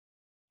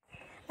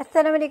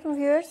अस्सलाम वालेकुम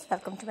viewers,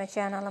 welcome to my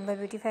channel number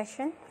beauty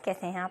fashion.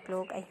 कैसे हैं आप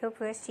लोग? आई होप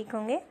व्यूअर्स ठीक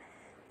होंगे,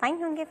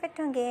 फाइन होंगे, फिट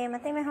होंगे,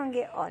 मज़े में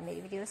होंगे और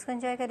मेरी वीडियोस को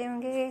एंजॉय करे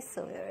होंगे।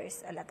 सो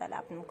व्यूअर्स, अल्लाह ताला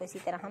आप लोगों को इसी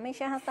तरह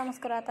हमेशा हंसता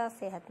मुस्कुराता,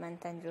 सेहतमंद,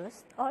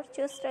 तंदुरुस्त और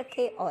चुस्त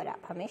रखे और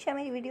आप हमेशा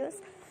मेरी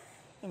वीडियोस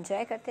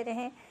एंजॉय करते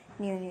रहें,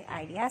 न्यू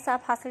आइडियाज़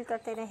आप हासिल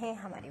करते रहें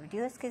हमारी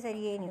वीडियोस के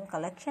ज़रिए, न्यू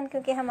कलेक्शन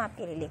क्योंकि हम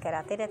आपके लिए लेकर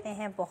आते रहते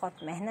हैं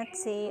बहुत मेहनत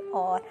से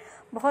और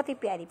बहुत ही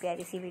प्यारी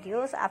प्यारी सी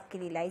वीडियोस आपके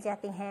लिए लाई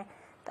जाती हैं।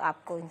 तो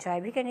आपको एंजॉय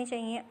भी करनी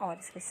चाहिए और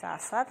इसके साथ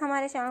साथ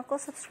हमारे चैनल को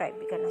सब्सक्राइब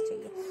भी करना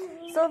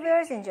चाहिए। सो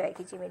व्यूअर्स, एंजॉय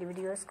कीजिए मेरी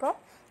वीडियोस को।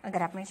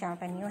 अगर आप मेरे चैनल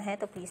पर न्यू हैं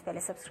तो प्लीज़ पहले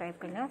सब्सक्राइब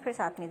कर लें और फिर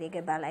साथ में दिए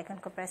गए बेल आइकन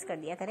को प्रेस कर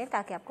दिया करें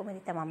ताकि आपको मेरी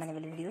तमाम आने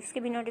वाली वीडियोस की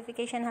भी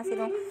नोटिफिकेशन हासिल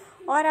हो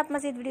और आप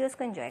मज़ीद वीडियोस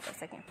को एंजॉय कर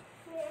सकें।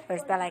 और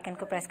इस बेल आइकन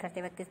को प्रेस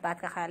करते वक्त इस बात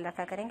का ख्याल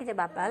रखा करें कि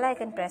जब आप बेल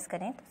आइकन प्रेस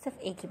करें तो सिर्फ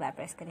एक ही बार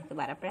प्रेस करें,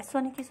 दोबारा प्रेस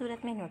होने की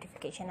सूरत में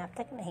नोटिफिकेशन आप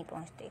तक नहीं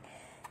पहुँचती।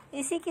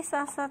 इसी के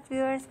साथ साथ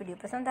व्यूअर्स, वीडियो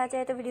पसंद आ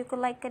जाए तो वीडियो को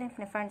लाइक करें,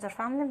 अपने फ्रेंड्स और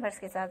फैमिली मेम्बर्स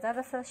के साथ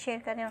ज़्यादा से शेयर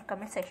करें और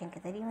कमेंट सेक्शन के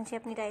जरिए मुझे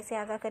अपनी राय से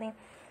आगाह करें।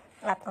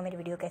 आपको मेरी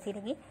वीडियो कैसी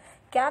लगी,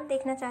 क्या आप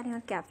देखना चाह रहे हैं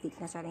और क्या आप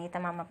सीखना चाह रहे हैं,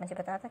 तमाम आप मुझे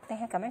बता सकते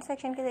हैं कमेंट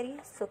सेक्शन के जरिए।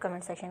 सो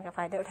कमेंट सेक्शन का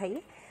फ़ायदा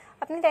उठाइए,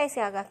 अपनी राय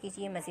से आगाह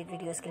कीजिए। मज़ीद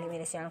वीडियोस के लिए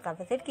मेरे चैनल का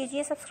विजिट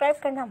कीजिए, सब्सक्राइब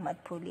करना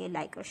मत भूलिए,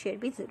 लाइक और शेयर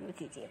भी ज़रूर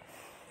कीजिए।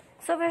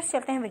 सो व्यूअर्स,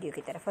 चलते हैं वीडियो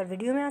की तरफ। और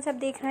वीडियो में आज आप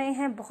देख रहे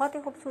हैं बहुत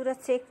ही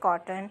खूबसूरत से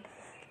कॉटन,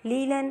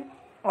 लीलन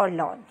और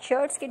लॉन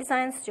शर्ट्स के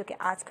डिज़ाइंस जो कि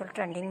आजकल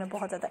ट्रेंडिंग में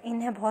बहुत ज़्यादा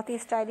इन है। बहुत ही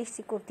स्टाइलिश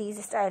सी कुर्तीज़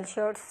स्टाइल,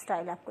 शर्ट्स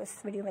स्टाइल आपको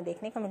इस वीडियो में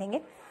देखने को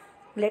मिलेंगे।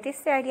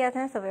 लेटेस्ट से आइडियाज़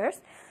हैं। सो व्यूअर्स,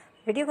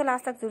 वीडियो को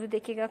लास्ट तक जरूर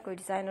देखिएगा, कोई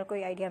डिज़ाइन और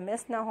कोई आइडिया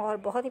मिस ना हो और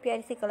बहुत ही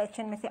प्यारी सी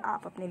कलेक्शन में से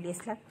आप अपने लिए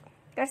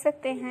सेलेक्ट कर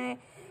सकते हैं।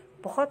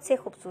 बहुत से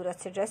खूबसूरत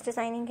से ड्रेस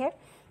डिज़ाइनिंग है,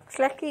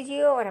 सेलेक्ट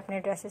कीजिए और अपने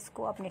ड्रेसेस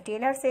को अपने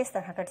टेलर से इस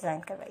तरह का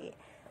डिज़ाइन करवाइए।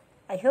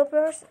 आई होप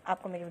व्यूअर्स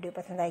आपको मेरी वीडियो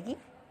पसंद आएगी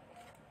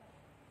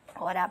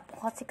और आप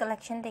बहुत सी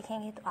कलेक्शन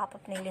देखेंगे तो आप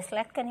अपने लिए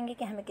सेलेक्ट करेंगे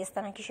कि हमें किस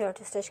तरह की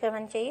शर्ट स्टिच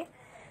करवानी चाहिए,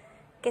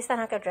 किस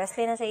तरह का ड्रेस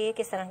लेना चाहिए,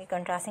 किस तरह की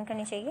कंट्रास्टिंग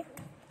करनी चाहिए।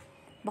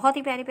 बहुत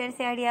ही प्यारे प्यारे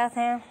से आइडियाज़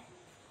हैं।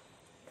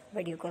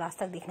 वीडियो को लास्ट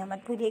तक देखना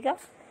मत भूलिएगा,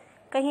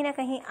 कहीं ना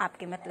कहीं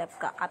आपके मतलब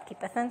का, आपकी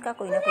पसंद का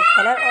कोई ना कोई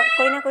कलर और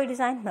कोई ना कोई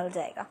डिज़ाइन मिल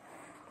जाएगा।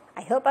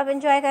 आई होप आप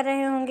एंजॉय कर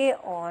रहे होंगे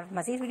और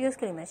मज़ीद वीडियोज़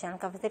के लिए मेरे चैनल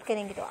का विजिट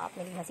करेंगे तो आप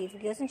मेरी मज़ीद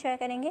वीडियोज़ एंजॉय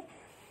करेंगे।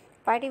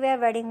 Party wear,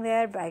 wedding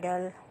where,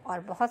 bridal और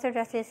बहुत से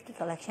ड्रेसेस की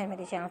कलेक्शन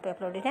मेरे चैनल पे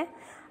अपलोडेड है।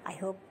 आई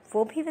होप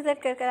वो भी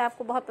विज़िट कर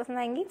आपको बहुत पसंद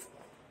आएंगी।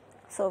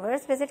 सो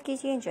व्यूअर्स, विज़िट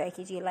कीजिए, एंजॉय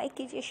कीजिए, लाइक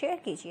कीजिए, शेयर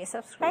कीजिए,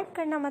 सब्सक्राइब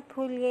करना मत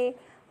भूलिए,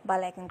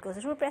 बेल आइकन को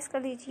ज़रूर प्रेस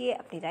कर दीजिए।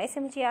 अपनी राय से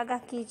मुझे आगाह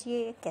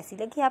कीजिए कैसी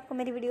लगी आपको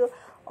मेरी वीडियो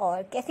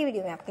और कैसी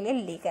वीडियो मैं आपके लिए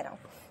लेकर आऊँ।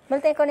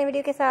 मिलते हैं एक और नई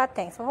वीडियो के साथ।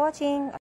 Thanks for watching.